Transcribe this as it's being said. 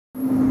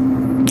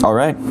All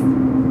right,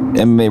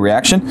 MMA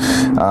reaction.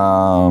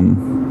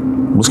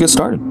 Let's get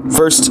started.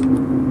 First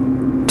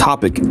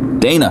topic,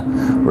 Dana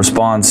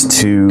responds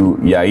to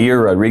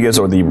Yair Rodriguez,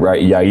 or the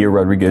Yair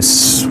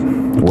Rodriguez,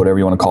 whatever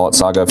you want to call it,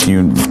 saga,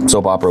 feud,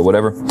 soap opera,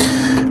 whatever.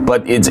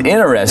 But it's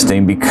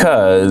interesting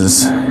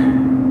because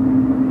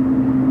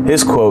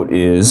his quote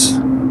is,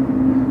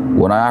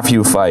 "When I offer you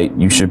a fight,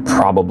 you should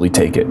probably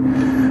take it."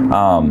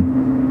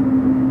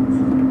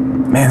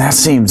 Man, that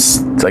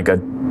seems like a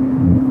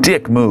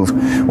dick move.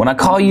 When I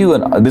call you,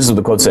 and this is what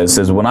the quote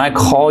says, "When I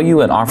call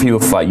you and offer you a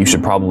fight, you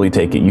should probably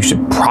take it. You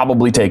should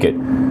probably take it.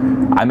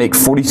 I make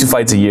 42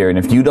 fights a year, and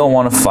if you don't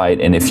want to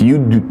fight, and if you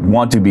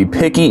want to be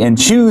picky and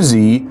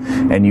choosy,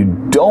 and you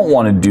don't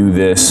want to do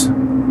this,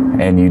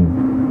 and you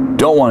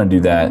don't want to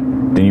do that,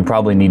 then you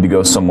probably need to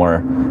go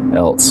somewhere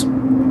else,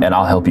 and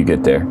I'll help you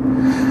get there."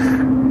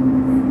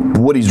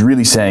 What he's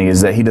really saying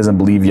is that he doesn't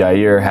believe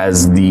Yair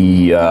has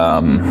the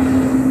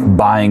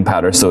buying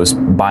power, so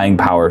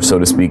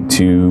to speak,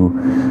 to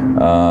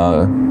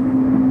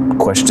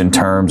question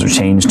terms or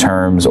change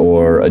terms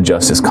or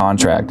adjust his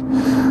contract.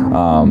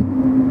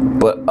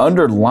 But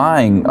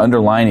underlining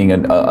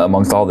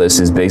amongst all this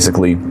is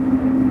basically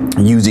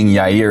using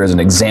Yair as an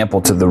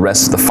example to the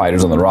rest of the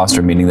fighters on the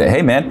roster, meaning that,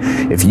 hey man,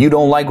 if you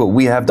don't like what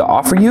we have to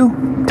offer you,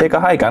 take a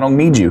hike. I don't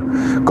need you.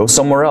 Go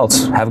somewhere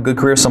else. Have a good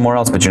career somewhere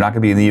else, but you're not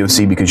going to be in the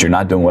UFC because you're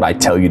not doing what I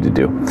tell you to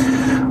do.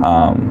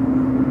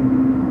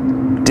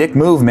 Dick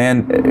move,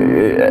 man.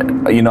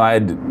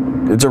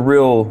 It's a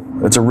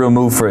real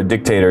move for a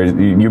dictator.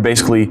 You're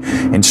basically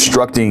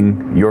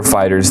instructing your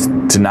fighters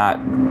to not,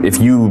 if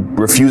you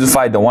refuse a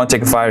fight, don't want to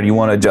take a fight, or you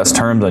want to adjust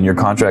terms on your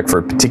contract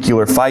for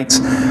particular fights,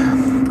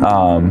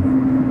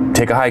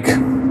 take a hike,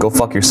 go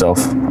fuck yourself.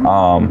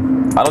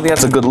 I don't think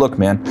that's a good look,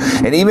 man.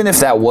 And even if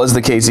that was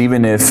the case,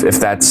 even if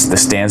that's the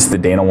stance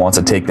that Dana wants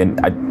to take, then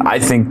I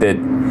think that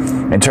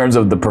in terms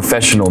of the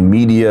professional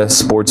media,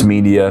 sports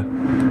media,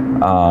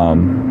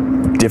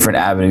 different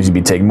avenues to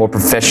be taken, more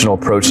professional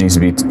approach needs to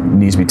be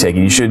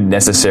taken. You shouldn't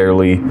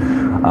necessarily,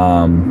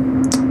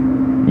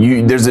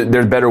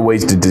 there's better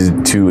ways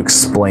to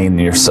explain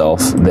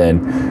yourself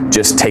than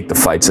just take the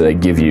fights that I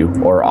give you,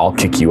 or I'll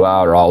kick you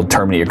out, or I'll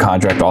terminate your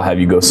contract, or I'll have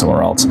you go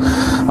somewhere else.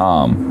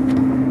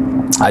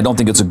 I don't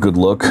think it's a good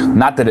look.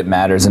 Not that it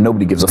matters, and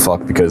nobody gives a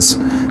fuck, because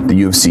the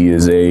UFC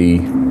is a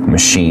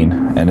machine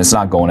and it's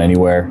not going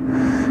anywhere,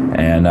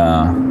 and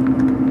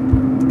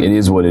it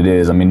is what it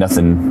is. I mean,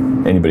 nothing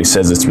anybody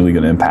says it's really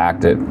going to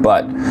impact it,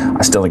 but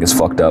I still think it's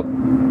fucked up,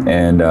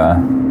 and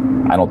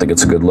I don't think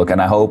it's a good look.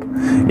 And I hope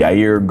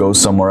Yair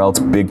goes somewhere else,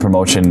 big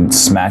promotion,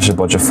 smash a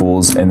bunch of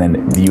fools, and then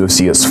the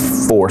UFC is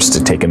forced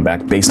to take him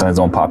back based on his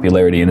own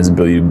popularity and his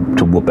ability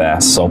to whoop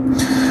ass. So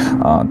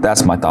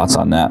that's my thoughts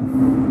on that.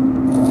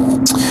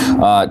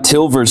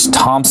 Till versus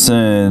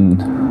Thompson.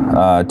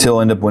 Till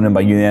ended up winning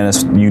by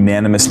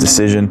unanimous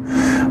decision.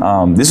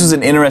 This was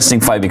an interesting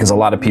fight because a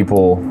lot of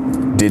people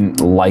didn't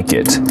like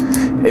it.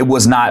 It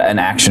was not an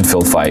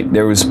action-filled fight.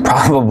 There was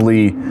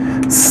probably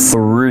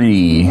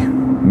three,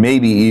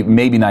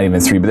 maybe not even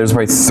three, but there's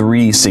probably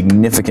three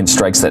significant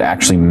strikes that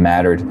actually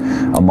mattered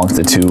amongst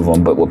the two of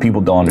them. But what people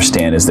don't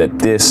understand is that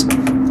this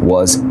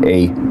was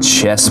a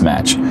chess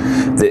match.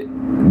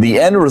 The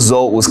end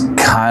result was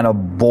kind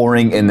of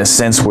boring in the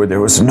sense where there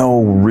was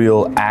no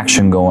real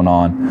action going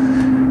on.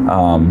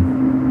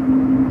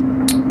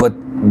 But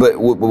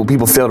what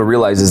people fail to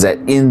realize is that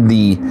in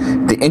the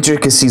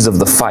intricacies of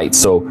the fight,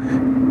 so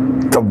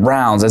the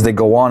rounds as they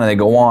go on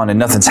and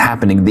nothing's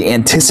happening, the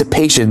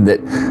anticipation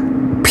that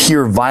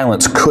pure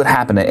violence could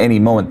happen at any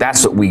moment,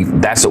 that's what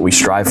we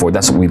strive for,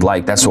 that's what we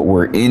like, that's what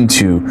we're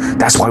into,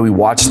 that's why we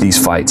watch these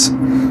fights.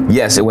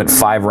 Yes, it went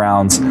 5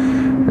 rounds,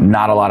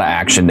 not a lot of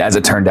action. As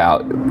it turned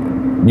out,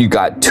 you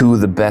got two of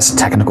the best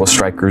technical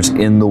strikers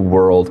in the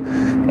world,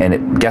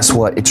 and guess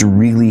what? It's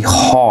really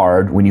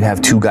hard when you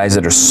have two guys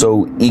that are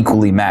so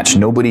equally matched.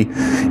 Nobody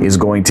is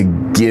going to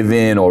give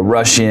in or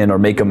rush in or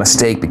make a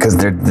mistake because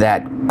they're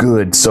that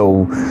good.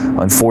 So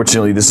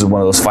unfortunately, this is one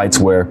of those fights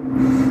where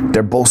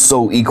they're both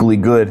so equally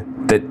good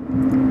that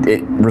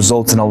it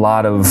results in a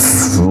lot of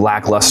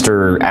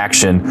lackluster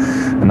action,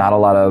 not a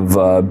lot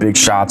of big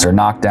shots or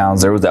knockdowns.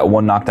 There was that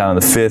one knockdown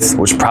in the 5th,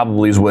 which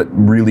probably is what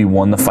really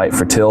won the fight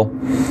for Till.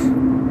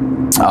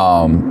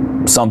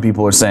 Some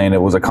people are saying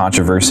it was a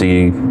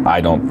controversy. I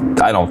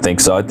don't think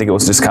so. I think it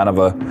was just kind of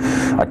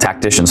a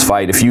tactician's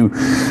fight. If you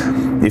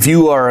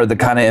are the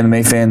kind of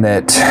MMA fan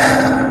that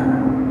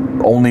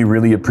only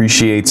really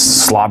appreciates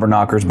slobber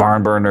knockers,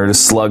 barn burners,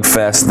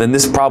 slugfest, then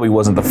this probably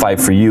wasn't the fight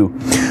for you.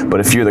 But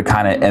if you're the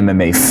kind of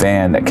MMA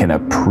fan that can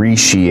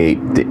appreciate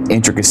the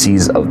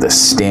intricacies of the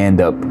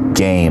stand-up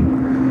game,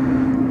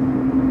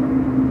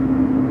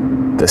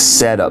 the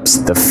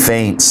setups, the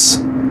feints,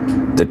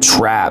 the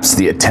traps,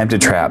 the attempted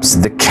traps,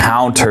 the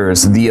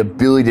counters, the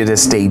ability to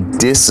stay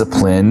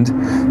disciplined,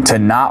 to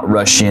not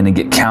rush in and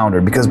get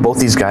countered, because both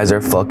these guys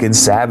are fucking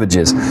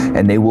savages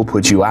and they will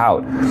put you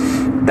out.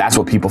 That's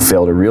what people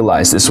fail to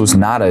realize. This was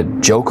not a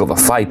joke of a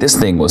fight. This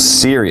thing was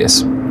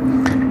serious.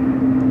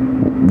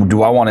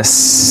 do I want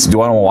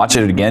to watch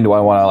it again? Do I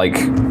want to like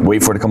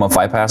wait for it to come on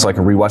Fight Pass so I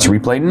can rewatch the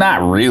replay?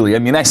 Not really. I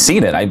mean, I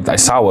seen it. I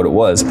saw what it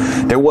was.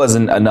 There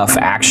wasn't enough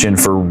action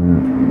for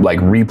like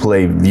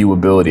replay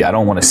viewability. I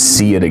don't want to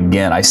see it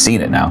again. I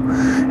seen it now,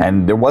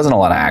 and there wasn't a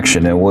lot of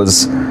action. It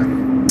was,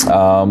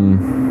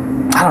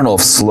 I don't know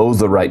if slow is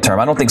the right term.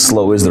 I don't think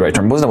slow is the right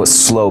term. It wasn't it was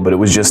slow, but it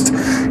was just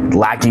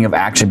lacking of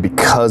action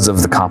because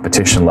of the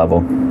competition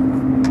level.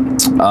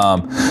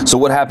 So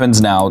what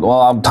happens now?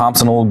 Well,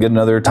 Thompson will get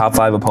another top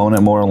 5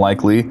 opponent more than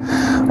likely,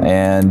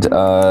 and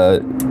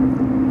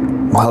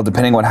well,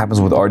 depending on what happens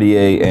with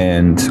RDA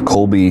and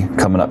Colby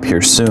coming up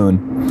here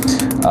soon,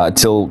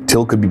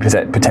 Till could be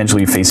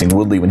potentially facing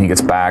Woodley when he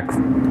gets back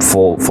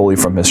fully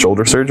from his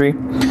shoulder surgery.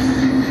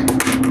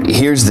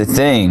 Here's the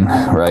thing,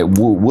 right?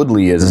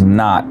 Woodley is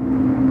not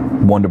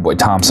Wonderboy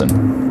Thompson.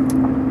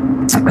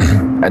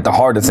 At the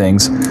heart of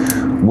things,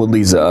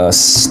 Woodley's a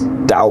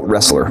stout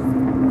wrestler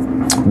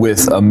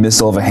with a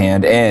missile of a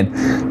hand, and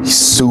he's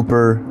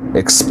super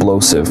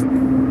explosive.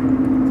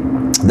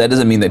 That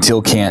doesn't mean that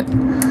Till can't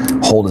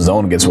hold his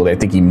own against Woodley. I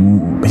think he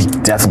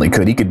definitely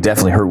could. He could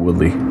definitely hurt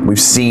Woodley. We've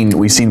seen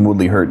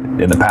Woodley hurt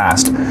in the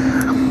past,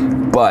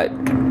 but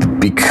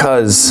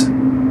because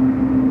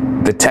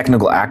the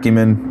technical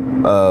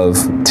acumen of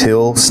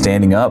Till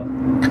standing up,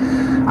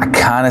 I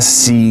kind of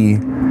see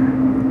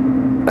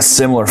a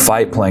similar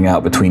fight playing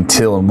out between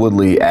Till and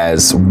Woodley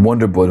as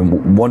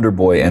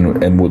Wonderboy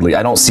and Woodley.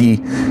 I don't see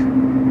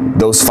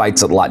those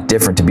fights a lot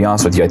different, to be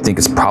honest with you. I think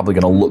it's probably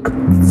going to look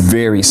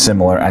very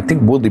similar. I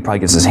think Woodley probably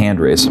gets his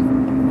hand raised.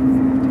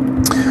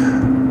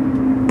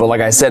 But like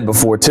I said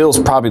before, Till's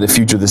probably the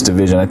future of this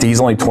division. I think he's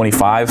only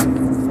 25.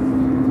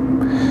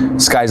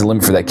 Sky's the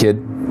limit for that kid.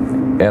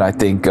 And I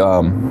think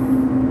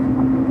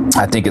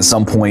at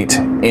some point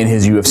in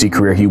his UFC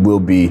career, he will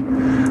be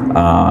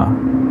a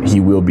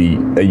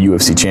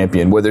UFC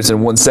champion. Whether it's in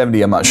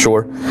 170, I'm not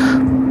sure.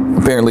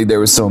 Apparently there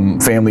was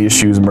some family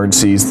issues,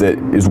 emergencies, that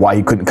is why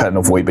he couldn't cut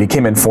enough weight, but he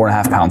came in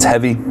 4.5 pounds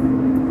heavy,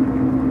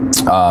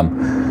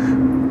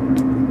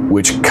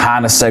 which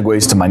kind of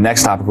segues to my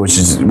next topic,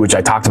 which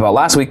I talked about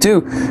last week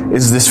too,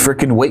 is this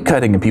freaking weight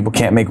cutting, and people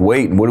can't make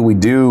weight, and what do we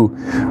do?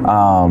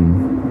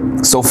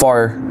 So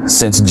far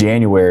since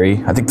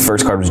January, I think the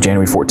first card was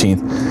January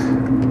 14th,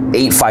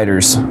 8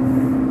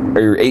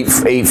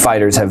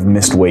 fighters have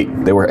missed weight.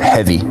 They were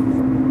heavy.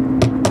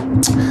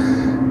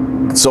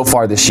 So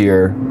far this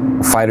year,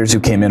 fighters who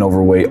came in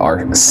overweight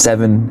are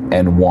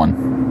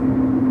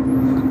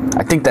 7-1.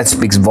 I think that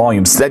speaks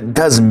volumes. That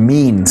does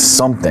mean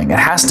something. It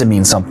has to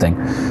mean something,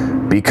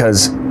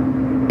 because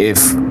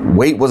if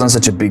weight wasn't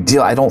such a big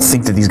deal, I don't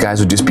think that these guys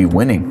would just be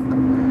winning.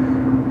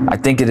 I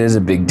think it is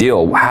a big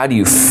deal. How do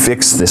you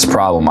fix this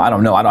problem? I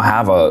don't know. I don't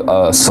have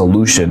a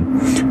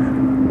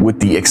solution, with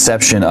the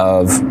exception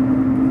of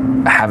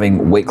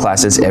having weight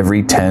classes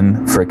every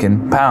 10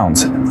 freaking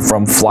pounds,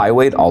 from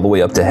flyweight all the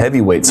way up to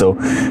heavyweight. So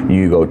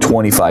you go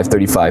 25,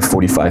 35,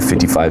 45,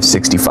 55,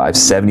 65,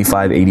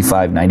 75,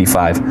 85,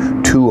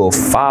 95,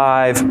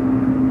 205,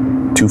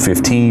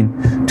 215,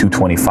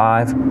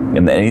 225,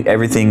 and then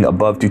everything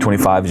above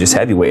 225 is just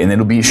heavyweight. And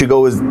then it should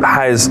go as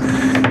high as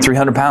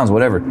 300 pounds,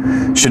 whatever.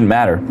 Shouldn't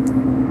matter.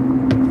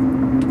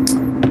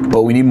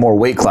 But we need more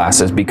weight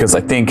classes, because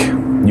I think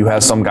you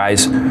have some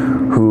guys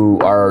who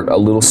are a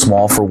little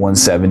small for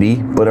 170,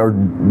 but are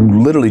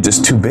literally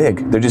just too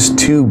big. They're just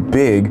too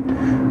big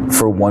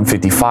for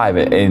 155,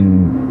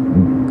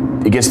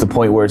 and it gets to the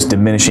point where it's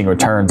diminishing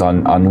returns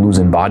on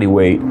losing body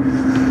weight.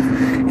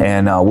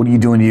 And what are you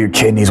doing to your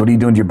kidneys? What are you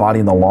doing to your body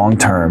in the long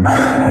term?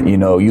 You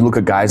know, you look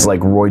at guys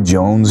like Roy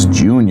Jones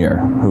Jr.,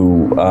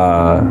 who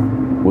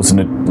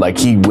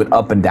he went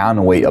up and down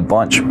in weight a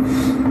bunch.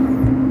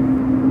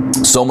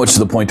 So much to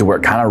the point to where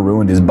it kind of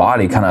ruined his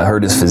body, kind of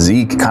hurt his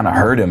physique, kind of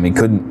hurt him. He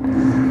couldn't,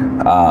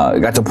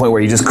 it got to a point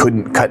where he just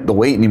couldn't cut the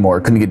weight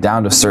anymore, couldn't get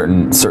down to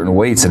certain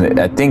weights. And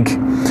I think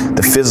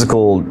the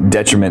physical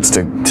detriments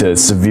to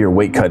severe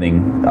weight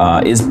cutting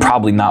is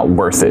probably not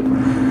worth it.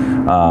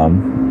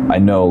 I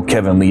know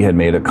Kevin Lee had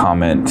made a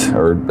comment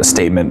or a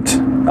statement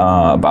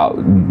about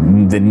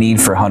the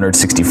need for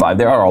 165.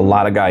 There are a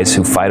lot of guys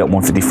who fight at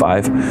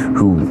 155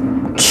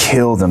 who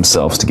kill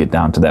themselves to get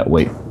down to that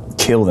weight.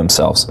 Kill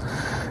themselves.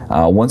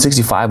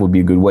 165 would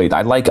be a good weight.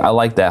 I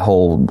like that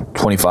whole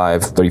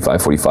 25,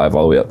 35, 45,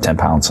 all the way up 10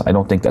 pounds. I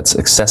don't think that's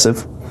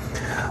excessive,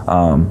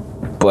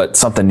 but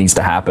something needs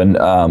to happen.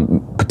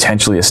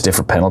 Potentially a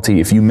stiffer penalty.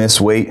 If you miss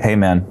weight, hey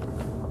man,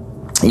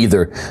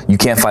 either you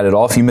can't fight at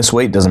all if you miss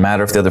weight, doesn't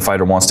matter if the other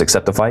fighter wants to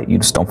accept the fight, you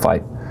just don't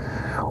fight.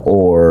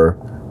 Or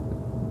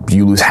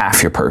you lose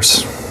half your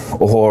purse,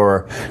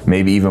 or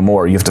maybe even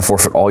more, you have to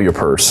forfeit all your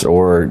purse,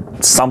 or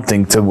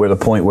something to where the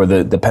point where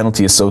the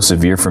penalty is so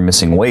severe for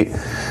missing weight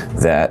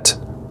that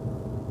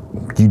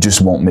you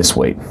just won't miss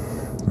weight.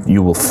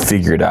 You will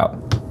figure it out.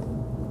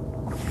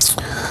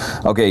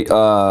 Okay,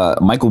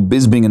 Michael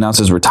Bisping announced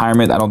his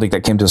retirement. I don't think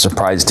that came to a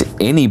surprise to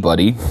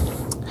anybody,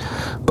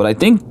 but I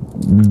think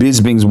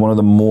Bisping's one of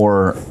the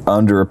more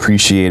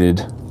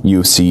underappreciated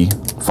UFC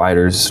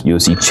fighters,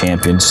 UFC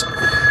champions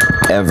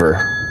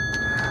ever.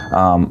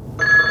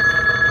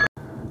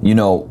 you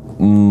know,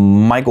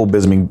 Michael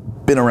Bisping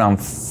been around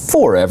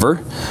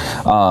forever,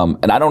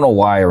 and I don't know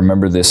why I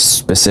remember this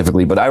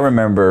specifically, but I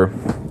remember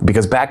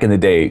because back in the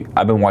day,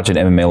 I've been watching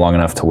MMA long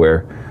enough to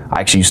where I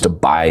actually used to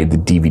buy the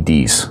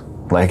DVDs.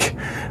 Like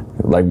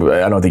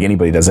I don't think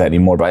anybody does that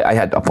anymore, but I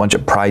had a bunch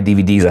of Pride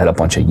DVDs, I had a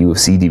bunch of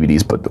UFC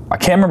DVDs, but I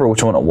can't remember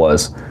which one it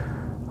was.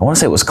 I want to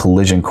say it was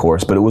Collision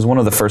Course, but it was one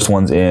of the first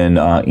ones in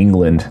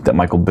England that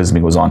Michael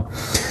Bisping was on.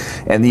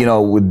 And, you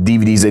know, with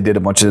DVDs, they did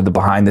a bunch of the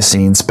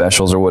behind-the-scenes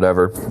specials or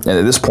whatever. And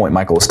at this point,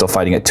 Michael was still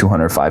fighting at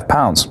 205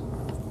 pounds.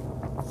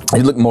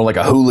 He looked more like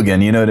a hooligan,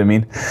 you know what I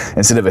mean?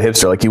 Instead of a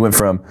hipster. Like, he went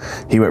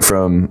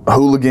from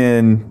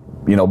hooligan,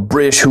 you know,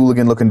 British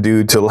hooligan-looking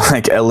dude to,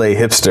 like, LA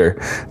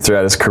hipster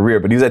throughout his career.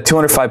 But he was at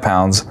 205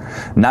 pounds,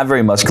 not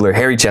very muscular,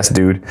 hairy chest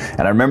dude.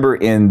 And I remember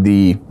in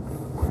the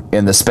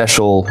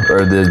special,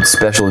 or the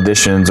special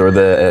editions, or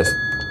the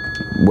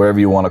whatever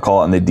you want to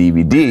call it, in the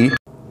DVD.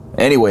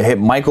 Anyway,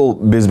 Michael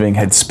Bisping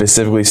had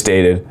specifically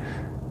stated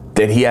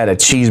that he had a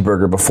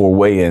cheeseburger before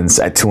weigh-ins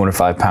at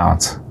 205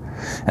 pounds.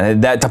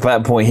 And at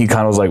that point, he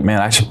kind of was like,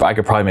 man, I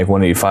could probably make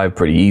 185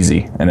 pretty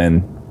easy. And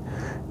then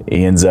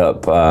he ends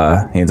up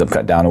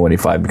cut down to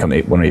 185, become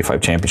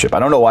 185 championship. I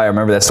don't know why I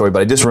remember that story,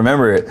 but I just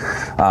remember it.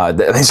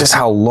 It's just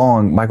how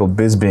long Michael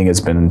Bisping has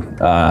been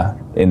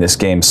in this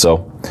game.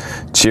 So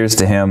cheers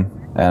to him,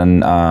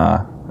 and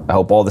I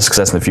hope all the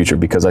success in the future,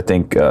 because I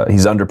think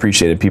he's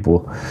underappreciated.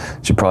 People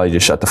should probably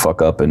just shut the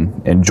fuck up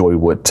and enjoy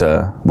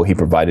what he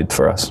provided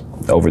for us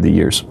over the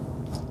years.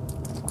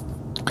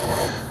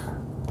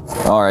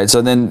 All right,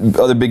 so then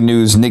other big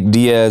news: Nick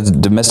Diaz,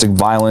 domestic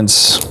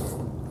violence.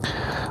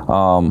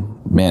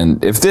 Man,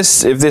 if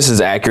this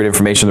is accurate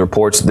information, the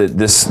reports that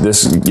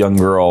this young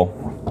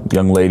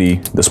lady,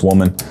 this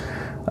woman,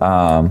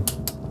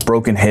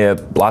 broken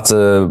hip, lots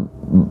of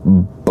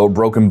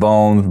broken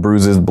bones,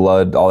 bruises,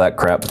 blood, all that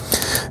crap.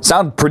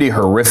 Sound pretty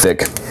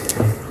horrific.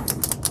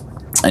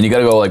 And you got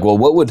to go like, well,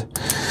 what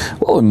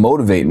would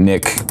motivate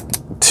Nick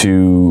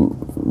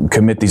to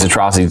commit these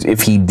atrocities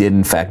if he did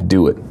in fact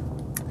do it?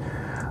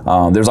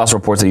 There's also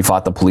reports that he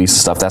fought the police and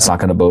stuff. That's not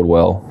going to bode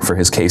well for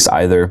his case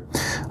either.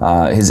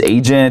 His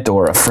agent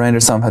or a friend or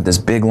something had this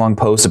big long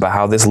post about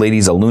how this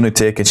lady's a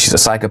lunatic and she's a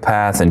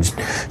psychopath and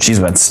she's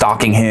been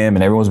stalking him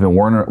and everyone's been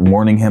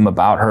warning him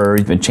about her.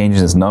 He's been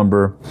changing his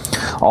number,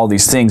 all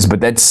these things.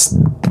 But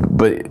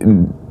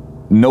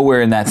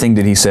nowhere in that thing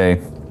did he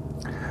say,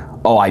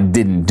 oh, I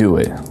didn't do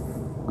it.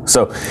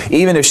 So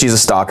even if she's a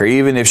stalker,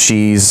 even if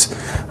she's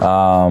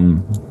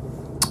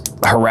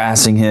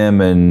harassing him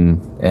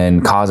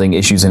and causing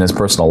issues in his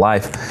personal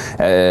life,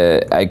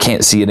 I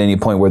can't see at any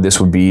point where this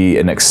would be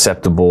an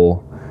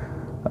acceptable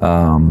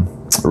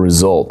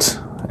result.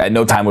 At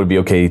no time would it be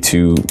okay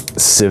to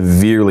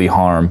severely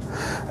harm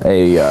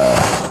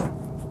a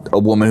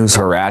woman who's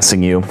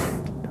harassing you,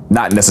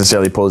 not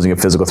necessarily posing a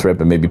physical threat,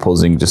 but maybe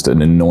posing just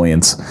an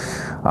annoyance.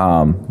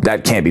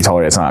 That can't be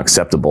tolerated. It's not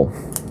acceptable.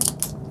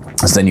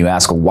 So then you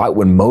ask, what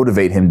would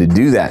motivate him to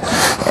do that?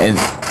 And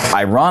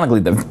ironically,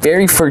 the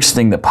very first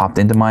thing that popped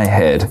into my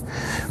head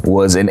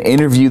was an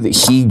interview that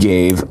he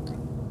gave.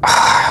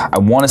 I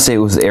want to say it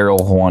was Ariel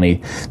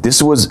Helwani.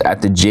 This was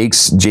at the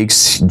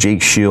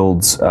Jake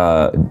Shields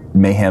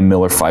Mayhem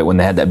Miller fight when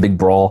they had that big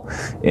brawl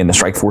in the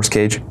Strikeforce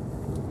cage.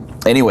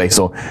 Anyway,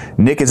 so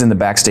Nick is in the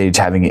backstage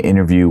having an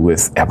interview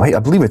with, I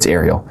believe it's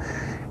Ariel,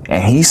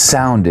 and he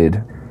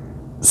sounded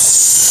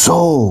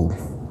so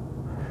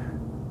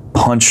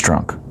punch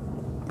drunk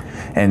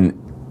and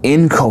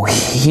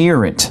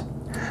incoherent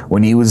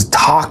when he was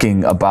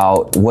talking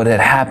about what had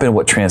happened,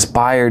 what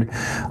transpired.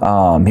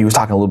 He was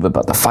talking a little bit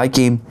about the fight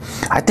game.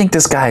 I think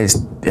this guy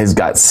has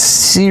got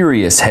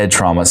serious head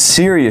trauma,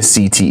 serious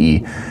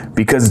CTE,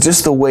 because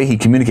just the way he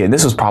communicated,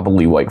 this was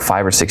probably like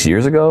 5 or 6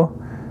 years ago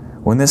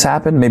when this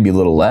happened, maybe a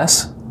little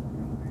less.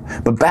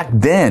 But back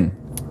then,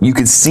 you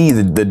could see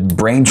the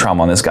brain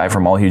trauma on this guy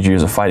from all his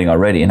years of fighting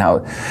already, and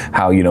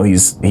how you know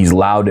he's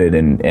lauded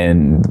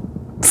and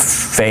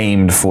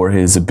famed for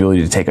his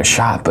ability to take a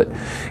shot. But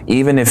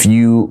even if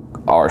you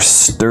are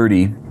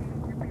sturdy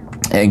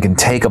and can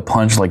take a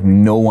punch like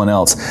no one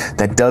else,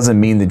 that doesn't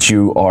mean that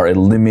you are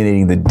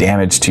eliminating the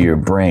damage to your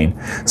brain.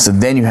 So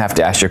then you have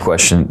to ask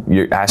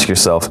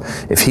yourself,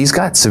 if he's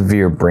got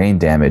severe brain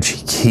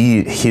damage,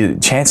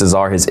 chances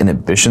are his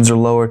inhibitions are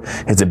lowered,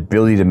 his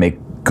ability to make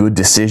good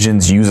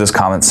decisions, use his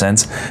common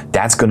sense,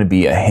 that's going to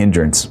be a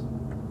hindrance.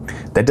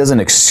 That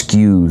doesn't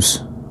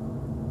excuse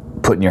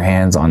putting your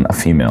hands on a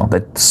female.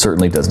 That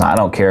certainly does not. I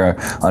don't care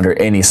under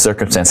any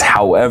circumstance.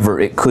 However,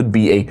 it could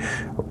be a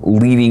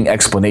leading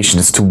explanation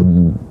as to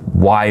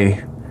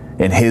why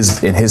in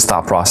his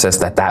thought process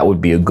that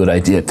would be a good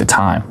idea at the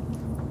time.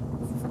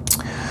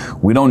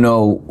 We don't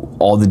know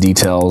all the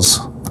details.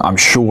 I'm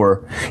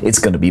sure it's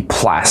going to be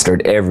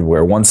plastered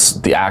everywhere. Once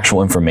the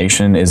actual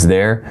information is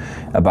there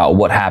about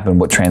what happened,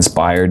 what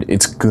transpired,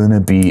 it's going to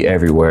be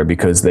everywhere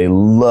because they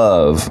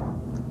love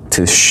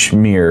to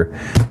smear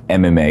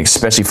MMA,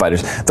 especially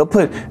fighters. They'll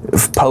put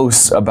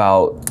posts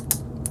about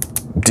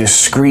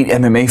discrete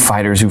MMA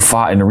fighters who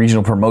fought in the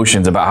regional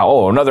promotions about how,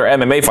 oh, another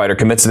MMA fighter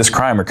commits this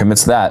crime or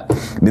commits that.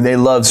 I mean, they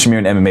love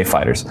smearing MMA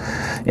fighters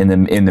in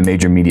the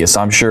major media.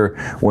 So I'm sure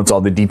once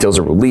all the details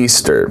are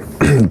released or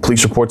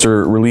police reports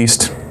are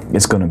released,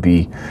 it's going to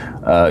be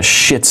a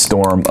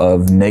shitstorm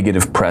of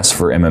negative press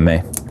for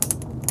MMA.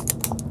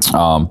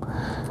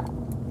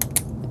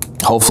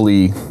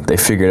 Hopefully they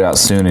figure it out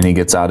soon and he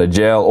gets out of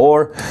jail,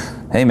 or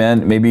hey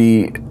man,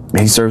 maybe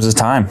he serves his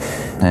time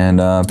and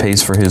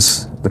pays for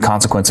the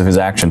consequence of his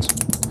actions.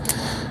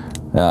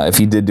 If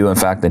he did do in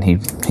fact, then he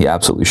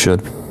absolutely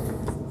should.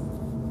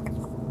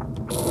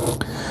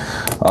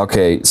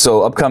 Okay,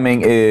 so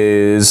upcoming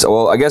is,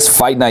 well, I guess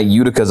Fight Night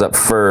Utica's up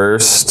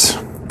first.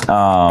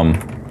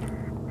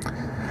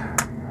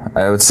 I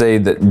would say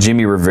that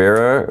Jimmy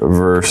Rivera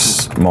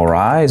versus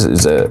Moraes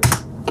is a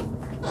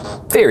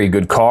very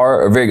good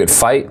card, a very good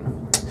fight.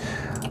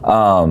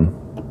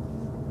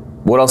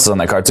 What else is on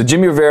that card? So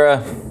Jimmy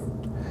Rivera,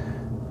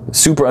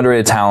 super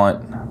underrated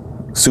talent,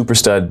 super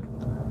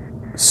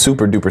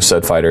duper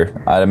stud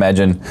fighter, I'd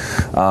imagine.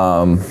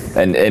 And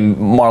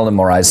Marlon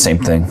Moraes, same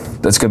thing.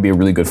 That's gonna be a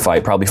really good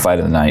fight, probably fight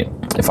of the night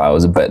if I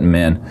was a betting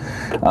man.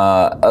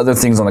 Other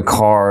things on the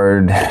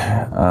card,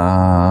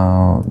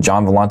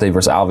 John Vellante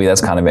versus Alvey,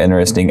 that's kind of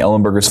interesting.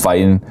 Ellenberger's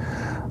fighting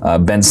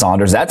Ben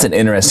Saunders. That's an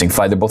interesting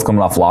fight. They're both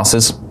coming off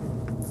losses.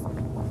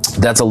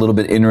 That's a little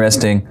bit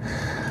interesting.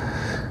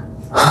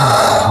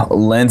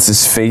 Lentz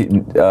is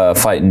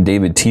fighting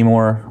David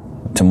Timur.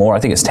 I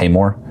think it's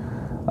Tamor.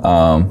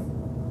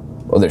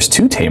 There's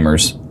two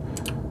Tamers.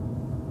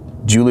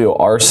 Julio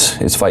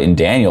Arce is fighting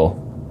Daniel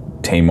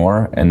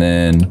Tamor, and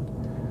then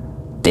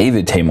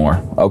David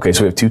Tamor. Okay,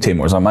 so we have two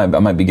Tamors. I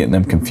might be getting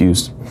them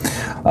confused.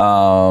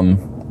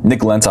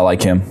 Nick Lentz, I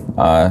like him.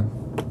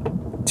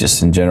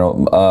 Just in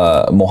general.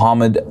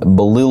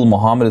 Belal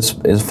Muhammad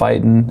is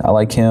fighting. I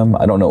like him.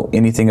 I don't know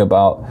anything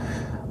about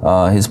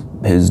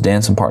his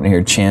dancing partner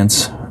here,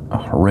 Chance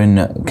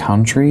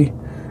Rencontre.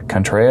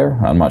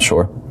 I'm not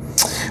sure.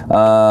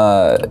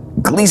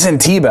 Gleason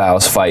Tebow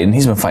is fighting.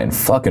 He's been fighting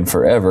fucking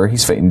forever.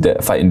 He's fighting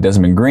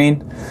Desmond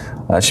Green.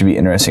 That should be an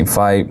interesting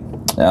fight.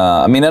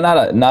 I mean, not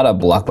a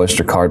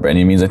blockbuster card by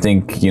any means. I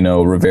think,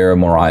 Rivera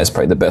Moraes is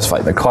probably the best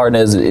fight in the card.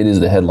 It is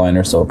the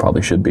headliner, so it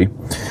probably should be.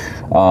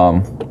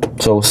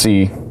 So we'll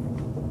see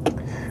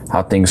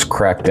how things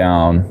crack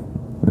down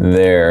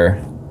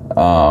there.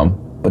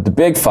 But the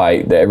big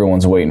fight that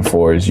everyone's waiting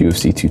for is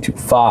UFC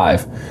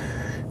 225.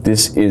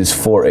 This is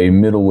for a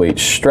middleweight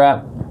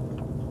strap.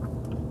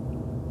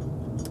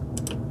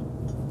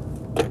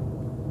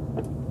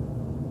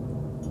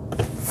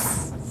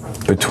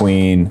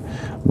 Between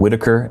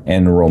Whitaker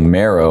and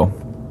Romero.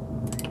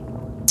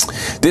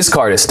 This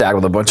card is stacked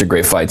with a bunch of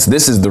great fights.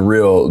 This is the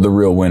real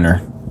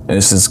winner.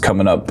 This is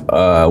coming up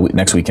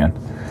next weekend.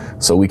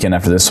 So weekend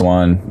after this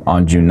one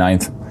on June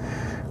 9th.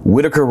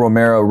 Whitaker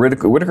Romero.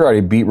 Whitaker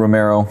already beat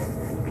Romero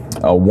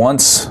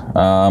once.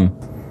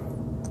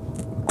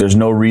 There's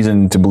no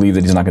reason to believe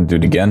that he's not going to do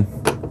it again.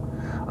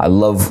 I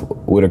love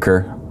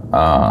Whitaker.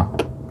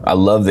 I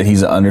love that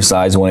he's an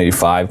undersized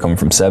 185 coming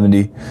from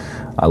 70.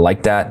 I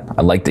like that.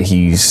 I like that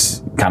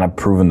he's kind of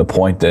proven the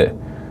point that,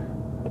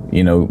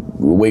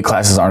 weight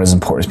classes aren't as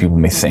important as people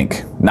may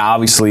think. Now,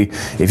 obviously,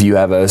 if you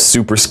have a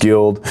super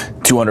skilled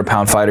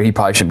 200-pound fighter, he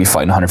probably should be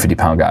fighting a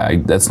 150-pound guy.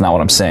 That's not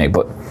what I'm saying.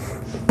 But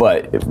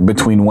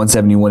between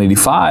 170 and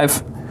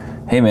 185,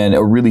 hey, man,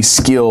 a really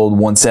skilled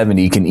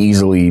 170 can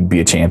easily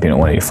be a champion at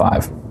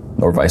 185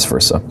 or vice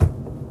versa.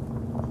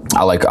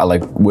 I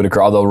like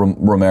Whitaker, although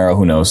Romero,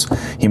 who knows?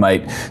 He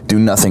might do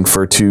nothing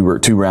for two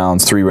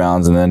rounds, 3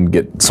 rounds, and then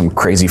get some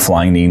crazy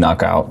flying knee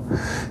knockout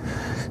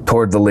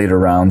toward the later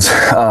rounds.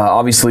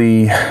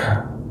 Obviously,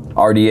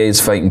 RDA is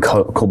fighting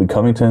Colby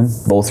Covington,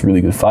 both really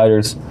good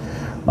fighters.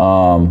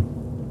 I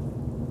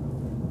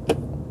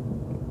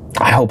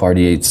hope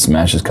RDA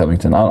smashes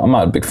Covington. I'm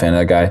not a big fan of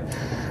that guy.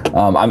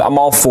 I'm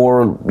all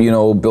for,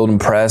 building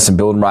press and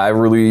building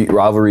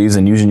rivalries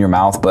and using your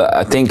mouth, but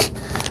I think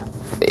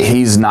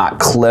he's not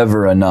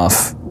clever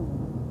enough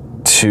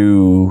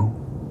to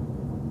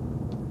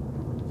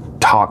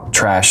talk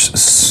trash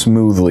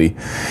smoothly.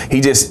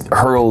 He just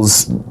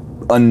hurls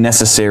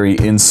unnecessary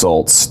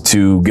insults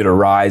to get a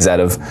rise out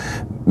of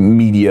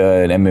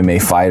media and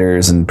MMA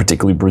fighters, and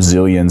particularly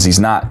Brazilians.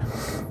 He's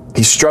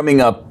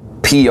strumming up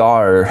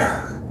PR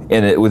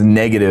in it with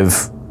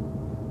negative,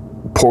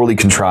 poorly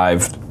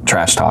contrived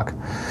trash talk.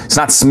 It's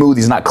not smooth,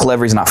 he's not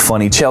clever, he's not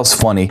funny. Chael's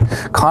funny.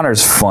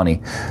 Conor's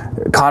funny.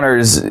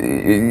 Conor's,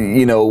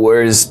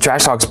 whereas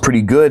trash talk's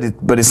pretty good,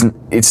 but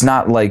it's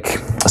not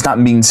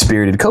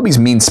mean-spirited. Kobe's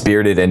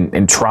mean-spirited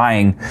and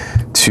trying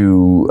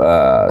to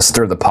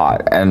stir the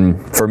pot.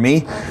 And for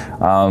me,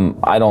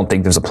 I don't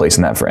think there's a place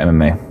in that for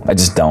MMA. I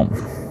just don't.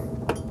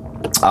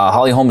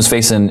 Holly Holm is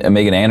facing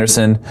Megan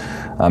Anderson.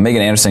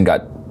 Megan Anderson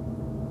got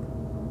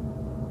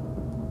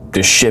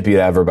the shit beat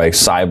out of her by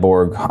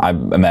Cyborg. I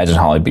imagine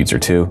Holly beats her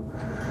too.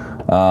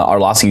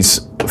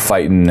 Arlovski's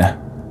fighting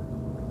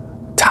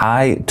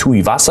Tai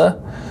Tuivasa.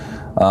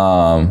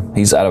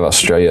 He's out of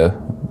Australia.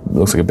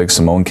 Looks like a big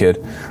Samoan kid.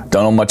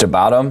 Don't know much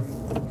about him.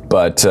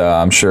 but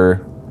I'm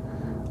sure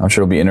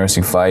it'll be an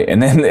interesting fight.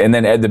 And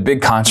then the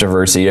big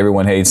controversy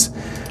everyone hates: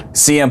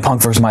 CM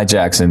Punk versus Mike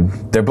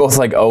Jackson. They're both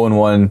like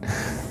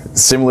 0-1,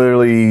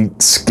 similarly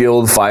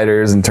skilled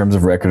fighters in terms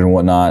of record and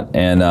whatnot,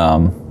 and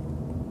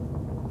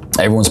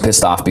everyone's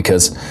pissed off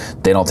because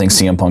they don't think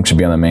CM Punk should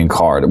be on the main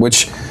card.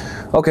 Which,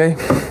 okay,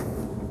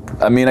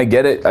 I mean, I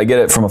get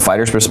it from a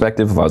fighter's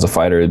perspective. If I was a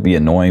fighter, it'd be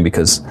annoying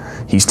because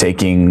he's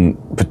taking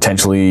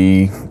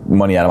potentially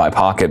money out of my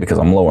pocket because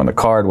I'm low on the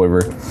card,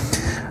 whatever.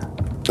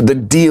 The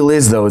deal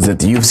is, though, is that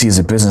the UFC is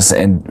a business,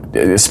 and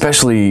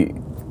especially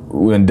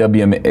when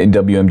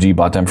WMG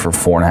bought them for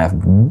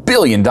 $4.5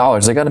 billion,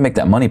 they got to make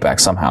that money back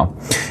somehow.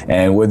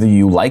 And whether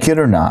you like it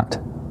or not,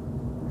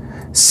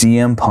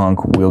 CM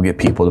Punk will get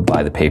people to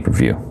buy the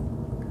pay-per-view.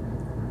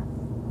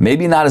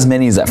 Maybe not as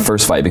many as that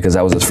first fight because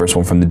that was his first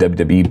one from the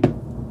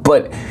WWE,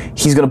 but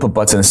he's going to put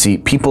butts in the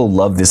seat. People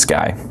love this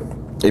guy.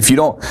 If you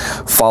don't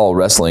follow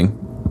wrestling,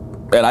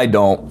 and I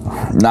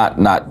don't, not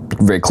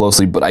very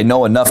closely, but I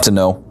know enough to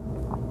know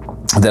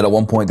that at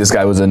one point this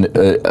guy was a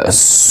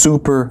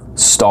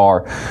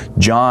superstar,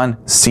 John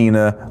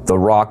Cena, The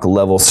Rock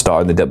level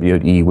star in the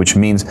WWE, which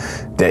means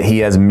that he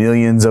has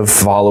millions of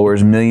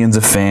followers, millions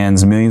of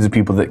fans, millions of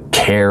people that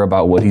care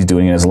about what he's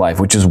doing in his life,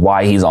 which is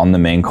why he's on the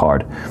main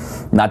card.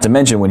 Not to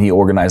mention when he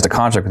organized a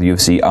contract with the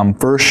UFC, I'm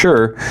for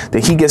sure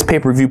that he gets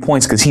pay-per-view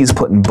points because he's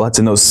putting butts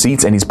in those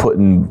seats and he's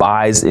putting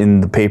buys in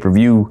the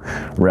pay-per-view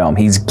realm.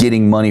 He's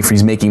getting money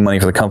he's making money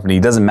for the company.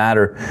 It doesn't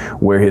matter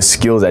where his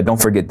skills at.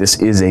 Don't forget, this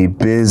is a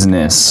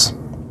business.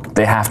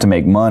 They have to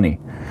make money.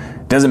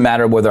 It doesn't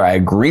matter whether I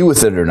agree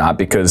with it or not,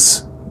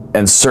 because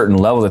in certain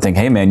levels I think,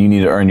 hey man, you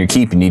need to earn your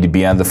keep. You need to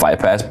be on the Fight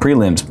Pass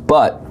prelims.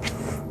 But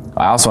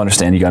I also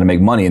understand you got to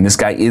make money, and this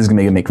guy is going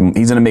to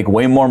he's going to make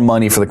way more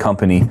money for the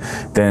company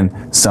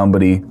than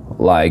somebody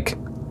like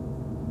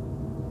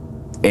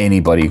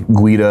anybody.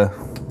 Guida,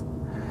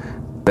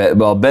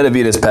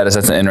 Benavidez, Pettis,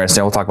 that's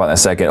interesting. We'll talk about that in a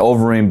second.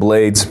 Overeem,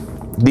 Blades.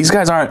 These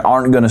guys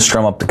aren't going to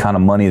strum up the kind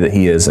of money that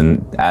he is,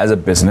 and as a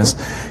business,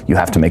 you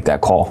have to make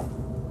that call.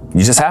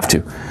 You just have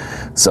to.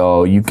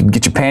 So you can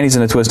get your panties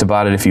in a twist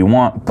about it if you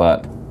want,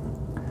 but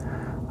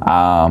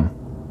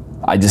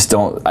I just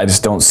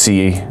don't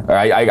see. Or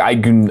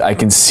I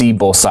can see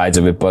both sides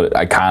of it, but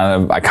I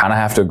kind of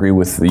have to agree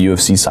with the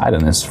UFC side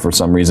on this for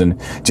some reason.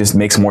 It just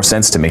makes more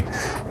sense to me.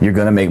 You're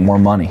gonna make more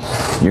money.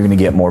 You're gonna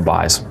get more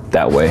buys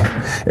that way.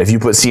 If you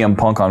put CM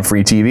Punk on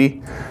free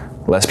TV,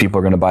 less people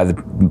are gonna buy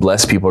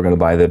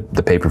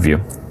the pay-per-view.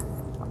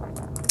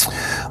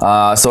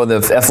 So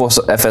the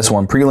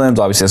FS1 prelims,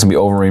 obviously that's gonna be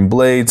Overeem,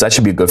 Blades. That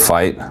should be a good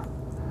fight.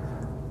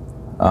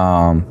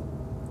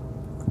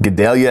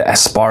 Gadelha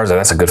Esparza,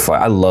 that's a good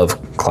fight. I love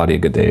Claudia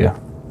Gadelha.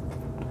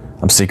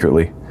 I'm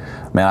secretly,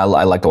 man, I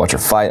like to watch her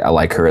fight. I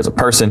like her as a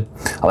person.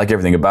 I like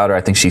everything about her.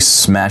 I think she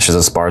smashes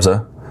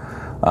Esparza.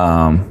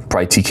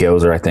 Probably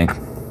TKOs her, I think.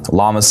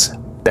 Lamas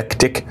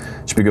Bektik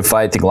should be a good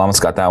fight. I think Lamas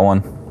got that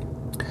one.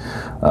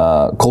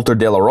 Coulter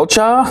De La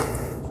Rocha.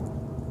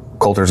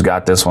 Coulter's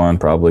got this one,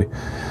 probably.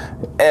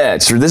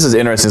 This is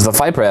interesting. It's the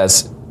Fight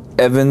Pass.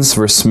 Evans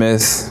versus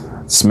Smith.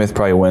 Smith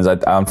probably wins,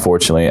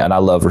 unfortunately. And I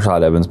love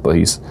Rashad Evans, but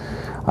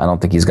I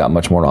don't think he's got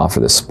much more to offer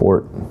this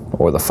sport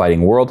or the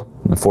fighting world,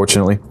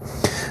 unfortunately.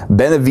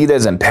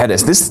 Benavidez and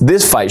Pettis.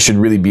 This fight should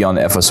really be on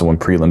the FS1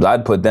 prelims.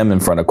 I'd put them in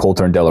front of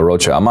Coulter and De La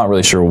Rocha. I'm not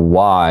really sure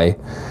why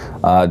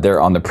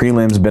they're on the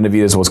prelims.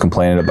 Benavidez was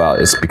complaining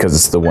about it's because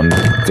it's the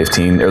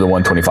 115 or the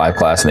 125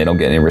 class and they don't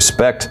get any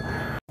respect,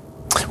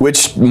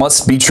 which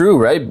must be true,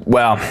 right?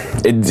 Well,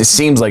 it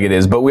seems like it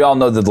is, but we all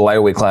know that the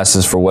lighter weight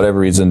classes, for whatever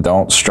reason,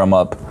 don't strum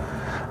up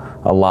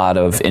a lot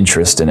of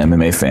interest in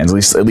MMA fans,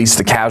 at least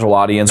the casual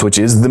audience, which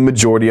is the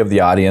majority of the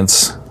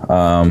audience.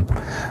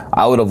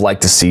 I would have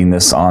liked to seen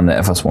this on the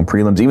FS1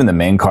 prelims, even the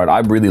main card. I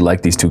really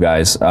like these two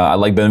guys. I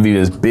like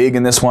Benavidez big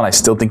in this one. I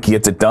still think he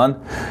gets it done.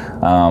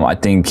 I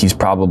think he's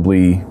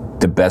probably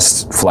the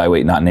best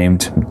flyweight not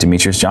named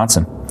Demetrius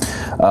Johnson.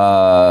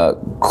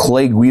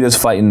 Clay Guida's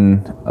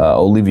fighting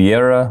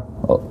Oliveira.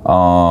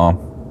 A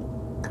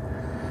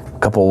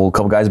couple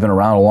guys been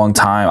around a long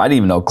time. I didn't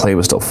even know Clay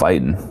was still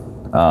fighting.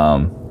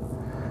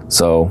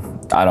 So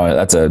I don't know.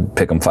 That's a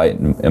pick'em fight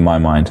in my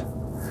mind.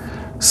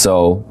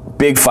 So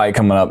big fight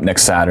coming up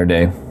next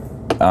Saturday,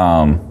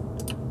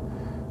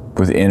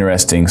 with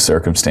interesting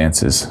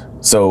circumstances.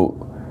 So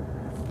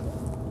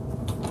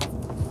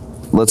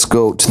let's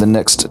go to the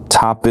next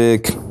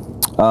topic,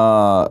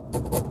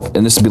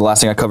 and this will be the last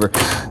thing I cover.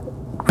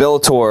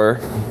 Bellator,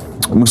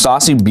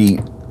 Mousasi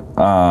beat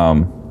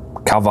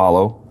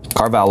Carvalho,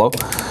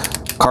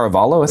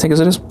 I think it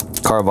is.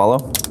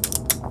 Carvalho.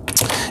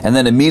 And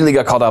then immediately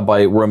got called out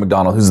by Roy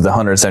Macdonald, who's the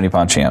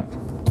 170-pound champ.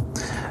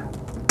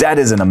 That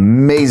is an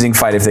amazing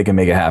fight if they can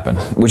make it happen,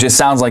 which it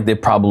sounds like they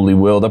probably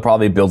will. They'll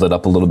probably build it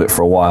up a little bit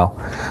for a while.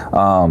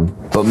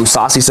 But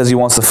Mousasi says he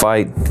wants to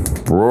fight.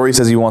 Rory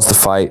says he wants to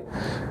fight.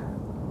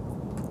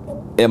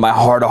 In my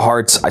heart of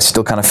hearts, I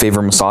still kind of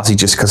favor Mousasi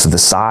just because of the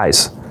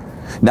size.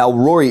 Now,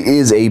 Rory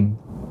is a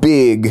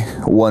big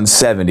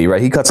 170,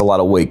 right? He cuts a lot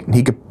of weight.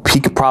 He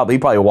probably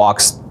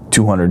walks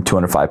 200,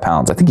 205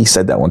 pounds. I think he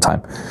said that one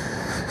time.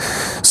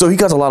 So he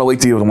cuts a lot of weight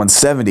to get to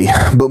 170.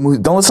 But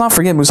let's not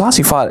forget,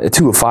 Mousasi fought at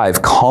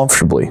 205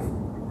 comfortably.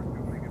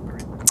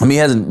 I mean, he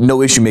has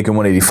no issue making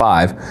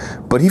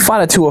 185, but he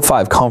fought at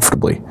 205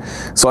 comfortably.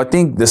 So I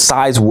think the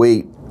size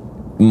weight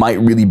might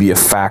really be a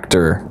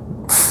factor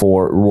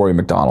for Rory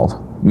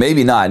Macdonald.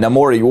 Maybe not. Now,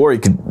 Rory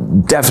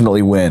could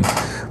definitely win,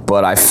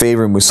 but I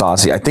favor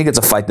Mousasi. I think it's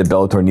a fight that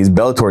Bellator needs.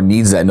 Bellator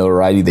needs that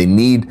notoriety. They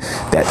need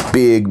that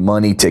big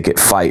money ticket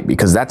fight,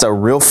 because that's a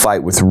real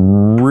fight with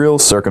real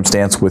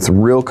circumstance, with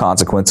real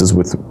consequences,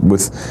 with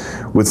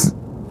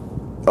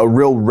a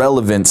real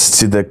relevance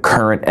to the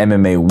current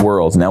MMA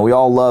world. Now, we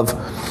all love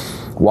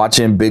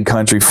watching Big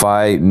Country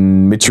fight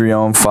and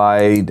Mitrione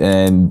fight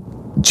and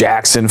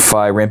Jackson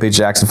fight, Rampage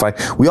Jackson fight.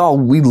 We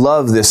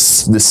love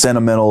this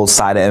sentimental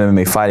side of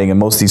MMA fighting, and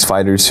most of these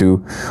fighters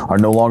who are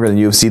no longer in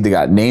the UFC, they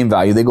got name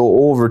value. They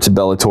go over to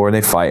Bellator and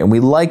they fight, and we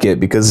like it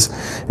because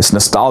it's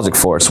nostalgic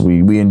for us.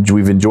 We've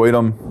enjoyed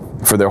them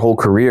for their whole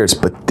careers,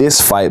 but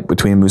this fight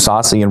between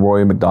Mousasi and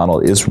Rory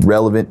Macdonald is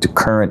relevant to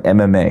current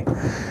MMA,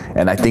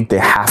 and I think they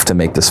have to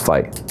make this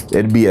fight.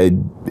 It'd be,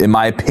 in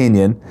my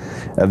opinion,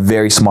 a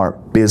very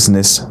smart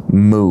business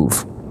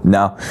move.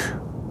 Now,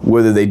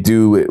 whether they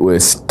do it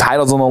with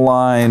titles on the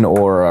line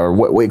or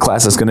what weight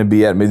class it's going to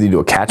be at, maybe they do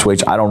a catch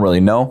weight, I don't really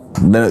know.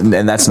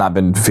 And that's not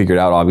been figured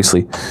out,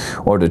 obviously,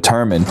 or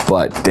determined,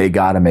 but they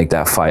got to make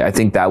that fight. I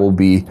think that will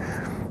be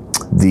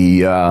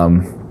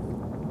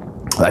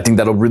I think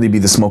that'll really be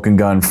the smoking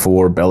gun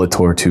for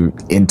Bellator to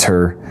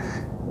enter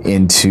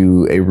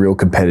into a real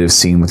competitive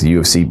scene with the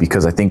UFC,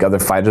 because I think other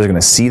fighters are going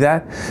to see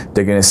that.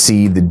 They're going to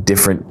see the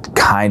different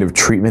kind of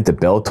treatment that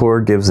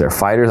Bellator gives their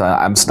fighters.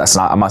 I'm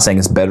not saying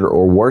it's better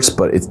or worse,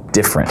 but it's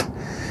different.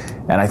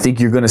 And I think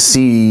you're going to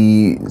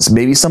see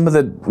maybe some of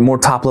the more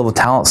top-level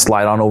talent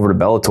slide on over to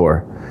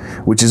Bellator,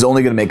 which is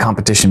only going to make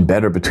competition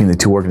better between the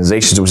two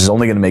organizations, which is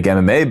only going to make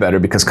MMA better,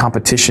 because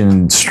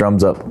competition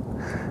strums up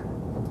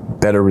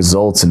better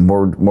results, and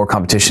more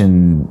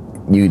competition,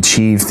 you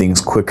achieve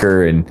things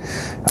quicker, and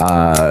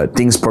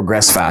things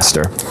progress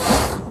faster.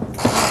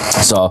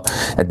 So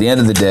at the end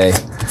of the day,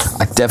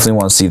 I definitely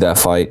want to see that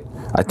fight.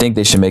 I think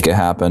they should make it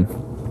happen,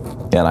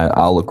 and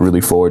I'll look really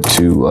forward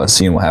to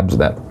seeing what happens with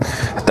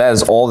that. That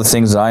is all the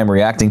things that I am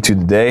reacting to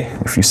today.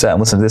 If you sat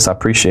and listened to this, I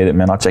appreciate it,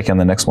 man. I'll check you on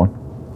the next one.